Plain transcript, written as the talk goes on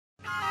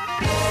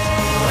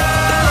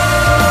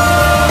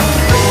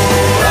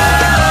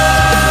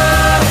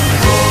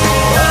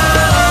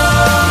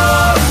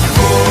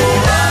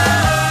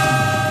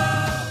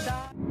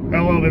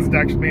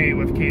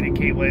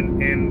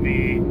Caitlin and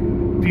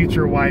the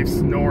future wife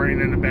snoring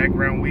in the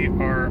background. We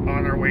are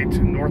on our way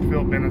to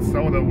Northfield,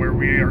 Minnesota, where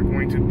we are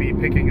going to be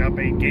picking up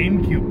a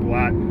Gamecube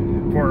lot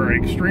for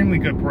an extremely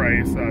good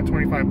price,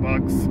 25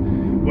 bucks,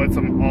 with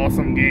some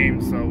awesome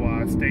games,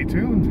 so stay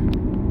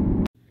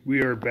tuned.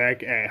 We are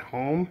back at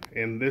home,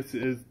 and this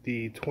is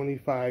the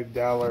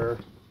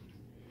 $25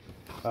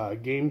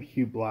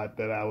 Gamecube lot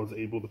that I was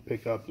able to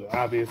pick up.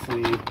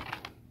 Obviously,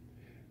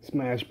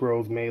 Smash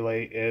Bros.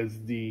 Melee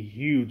is the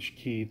huge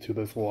key to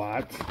this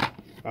lot.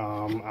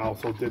 I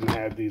also didn't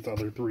have these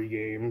other 3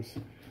 games.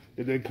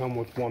 It did come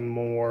with one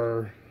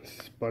more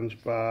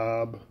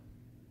SpongeBob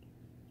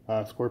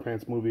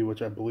SquarePants movie,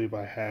 which I believe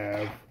I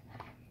have,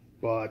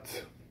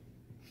 but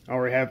I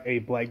already have a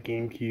black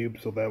Gamecube,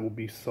 so that will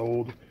be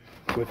sold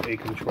with a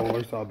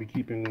controller, so I'll be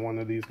keeping one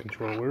of these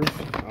controllers.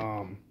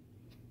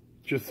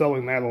 Just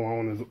selling that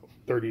alone is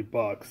 30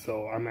 bucks,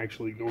 so I'm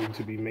actually going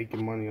to be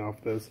making money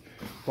off this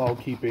while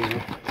keeping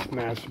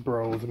Smash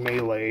Bros.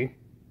 Melee,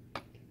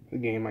 the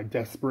game I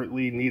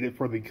desperately needed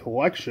for the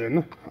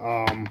collection,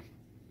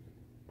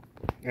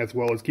 as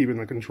well as keeping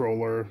the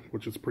controller,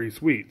 which is pretty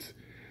sweet.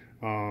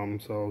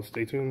 So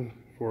stay tuned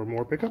for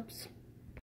more pickups.